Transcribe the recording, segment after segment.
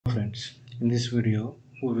Friends, in this video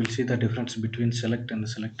we will see the difference between select and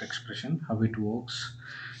select expression, how it works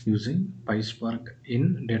using Pyspark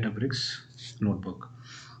in Databricks notebook.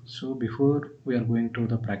 So before we are going to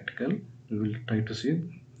the practical, we will try to see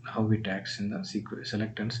how it acts in the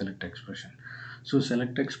select and select expression. So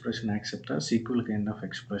select expression accepts the SQL kind of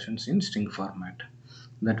expressions in string format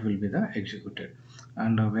that will be the executed,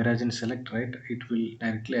 and whereas in select, right, it will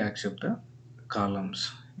directly accept the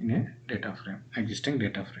columns in a data frame, existing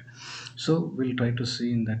data frame. So we'll try to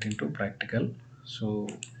see in that into practical. So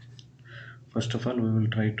first of all, we will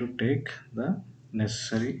try to take the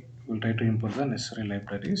necessary, we'll try to import the necessary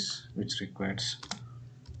libraries which requires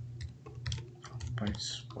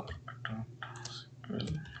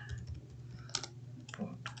PySpark.sql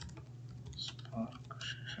import Spark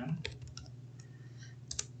session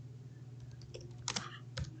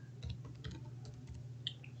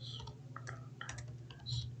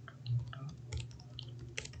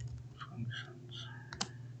functions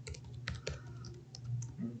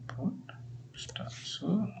import star.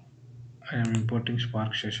 So I am importing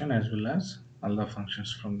Spark session as well as all the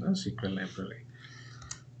functions from the SQL library.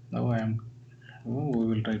 Now we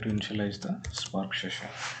will try to initialize the Spark session.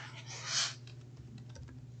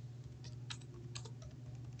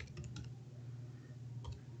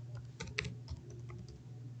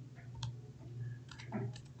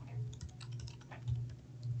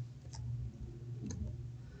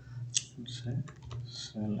 Say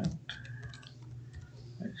select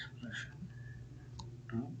expression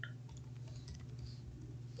dot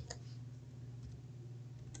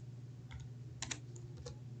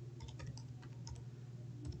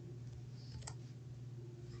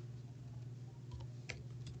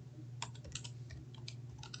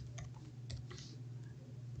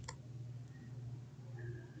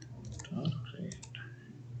create.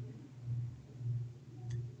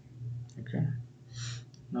 Okay.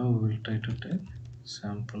 Now we will try to take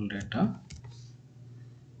sample data.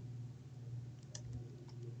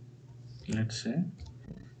 Let's say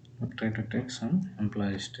we'll try to take some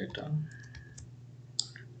employees data.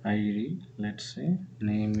 ID. Let's say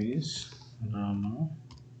name is Rama.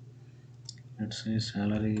 Let's say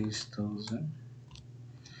salary is 1000.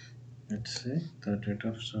 Let's say the date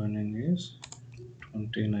of joining is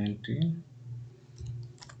 2019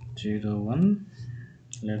 01.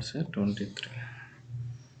 Let's say 23.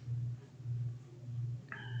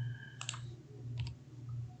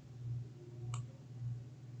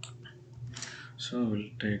 So we'll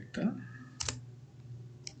take the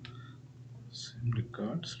same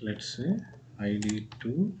records. Let's say ID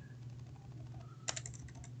 2,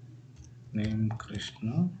 name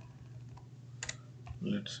Krishna.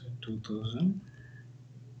 Let's say 2000.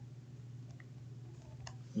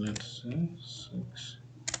 Let's say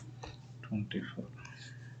 624.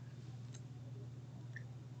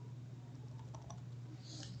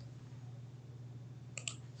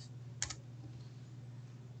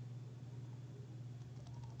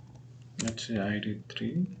 Let's say ID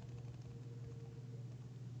 3.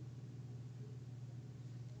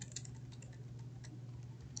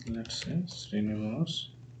 Let's say Srinivas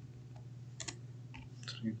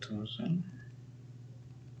 3000.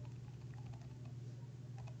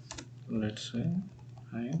 Let's say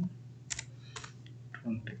I am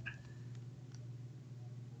 20.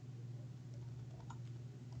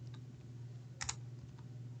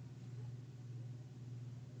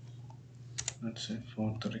 Let's say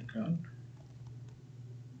fourth record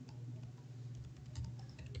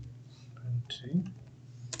 20.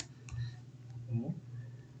 Oh,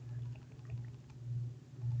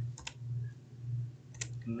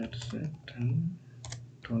 let's say 10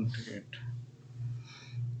 28.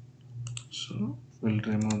 So we'll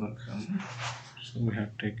remove the comma. So we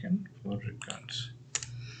have taken 4 records.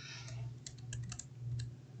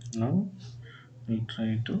 Now we'll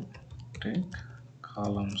try to take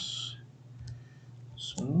columns.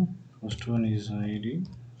 So first one is ID,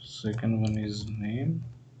 second one is name,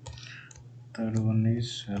 third one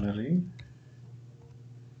is salary,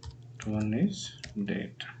 one is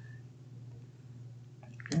date.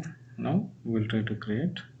 Okay, now we'll try to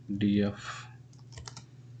create df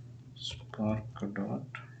spark dot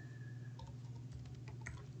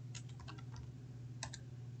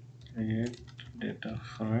create data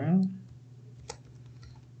frame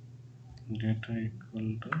data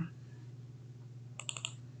equal to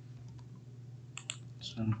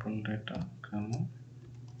sample data comma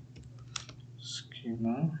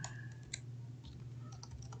schema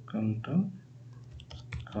equal to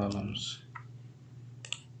columns.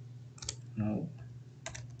 Now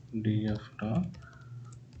df dot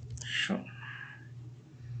show.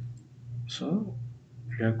 So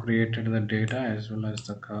we have created the data as well as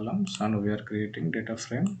the columns, and we are creating data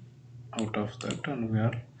frame out of that, and we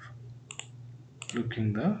are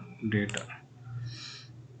looking the data,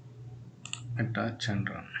 attach and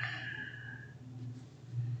run.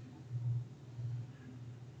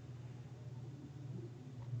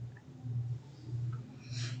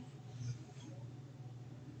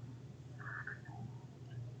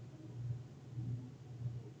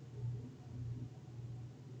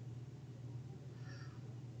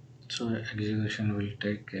 So execution will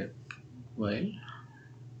take a while.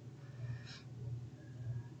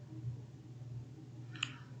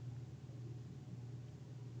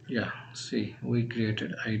 Yeah, see, we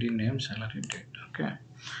created ID, name, salary, date. Okay,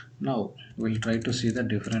 now we'll try to see the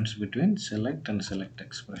difference between select and select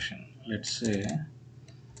expression. Let's say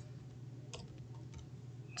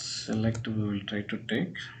select we will try to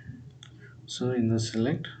take. So in the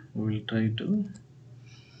select we will try to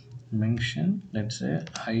mention, let's say,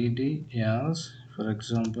 ID as, for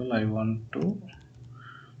example, I want to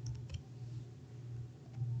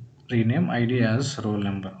rename ID as roll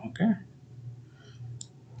number. Okay,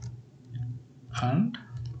 and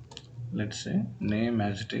let's say name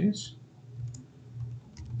as it is,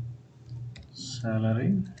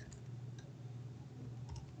 salary,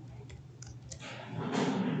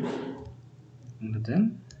 and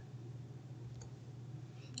then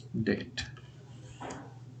date.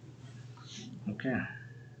 Okay,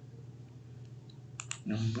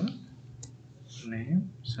 number,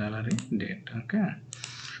 name, salary, date. Okay,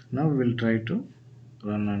 now we'll try to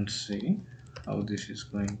run and see how this is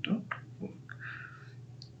going to work.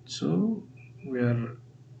 So we are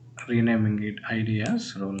renaming it ID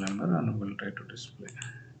as roll number, and we'll try to display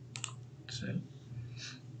cell.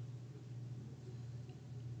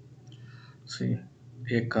 See,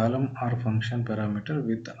 a column or function parameter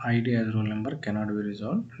with ID as roll number cannot be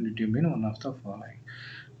resolved due to being one of the following.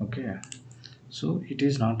 Okay, so it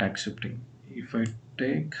is not accepting. If I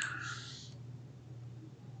take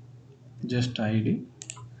just ID,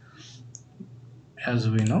 as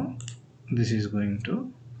we know, this is going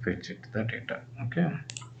to fetch it the data. Okay,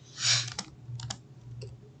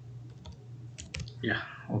 yeah,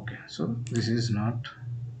 okay, so this is not,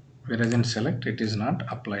 whereas in select it is not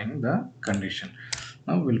applying the condition.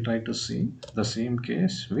 Now we'll try to see the same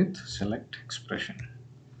case with select expression.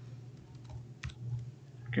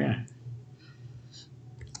 Okay,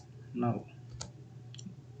 now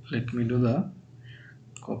let me do the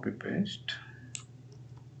copy paste.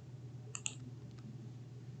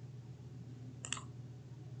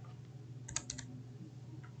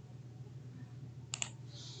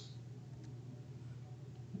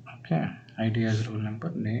 Okay, ID as roll number,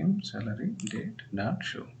 name, salary, date, dot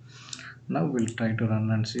show. Now we'll try to run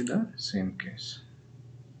and see the same case.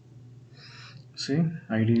 See,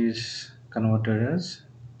 ID is converted as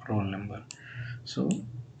roll number. So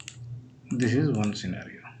this is one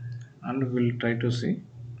scenario, and we'll try to see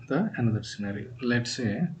the another scenario. Let's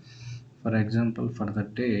say, for example, for the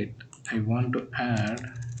date, I want to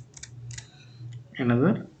add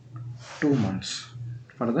another 2 months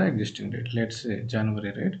for the existing date. Let's say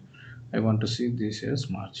January, right? I want to see this as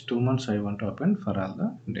March. 2 months I want to open for all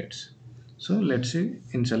the dates. So let's see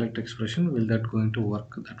in select expression, will that going to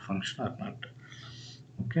work that function or not?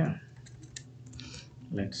 Okay,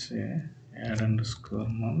 let's say add underscore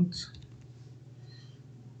months,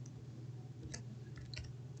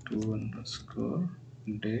 2 underscore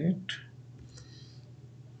date.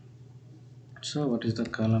 So what is the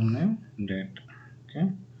column name? Date. Okay,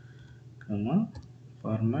 comma,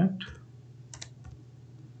 format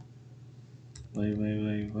y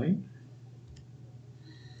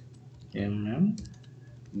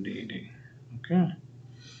mmdd. Okay,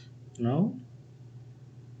 now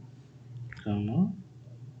comma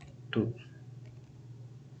 2.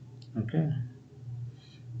 Okay,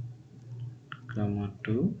 comma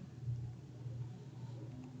 2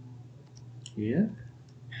 here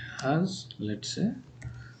as, let's say,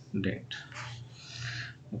 date.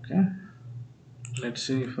 Okay, let's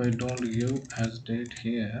say if I don't give as date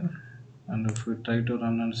here, and if we try to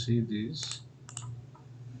run and see this,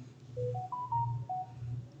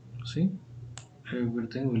 see,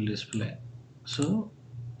 everything will display. So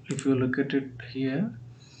if you look at it here,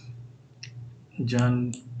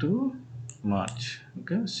 Jan to March,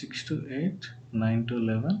 okay, 6 to 8, 9 to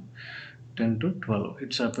 11, 10 to 12.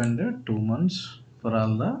 It's appended 2 months for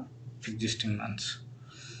all the existing months.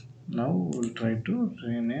 Now we'll try to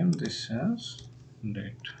rename this as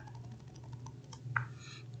date.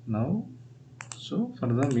 Now, so for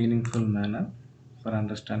the meaningful manner, for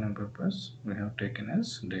understanding purpose, we have taken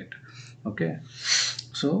as date. Okay,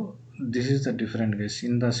 so this is the different guys.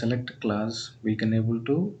 In the select class we can able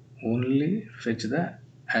to only fetch the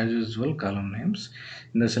as usual column names.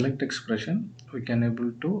 In the select expression we can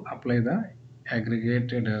able to apply the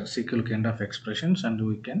aggregated SQL kind of expressions and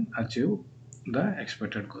we can achieve the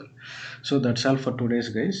expected goal. So that's all for today's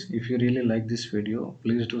guys. If you really like this video,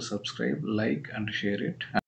 please do subscribe, like and share it.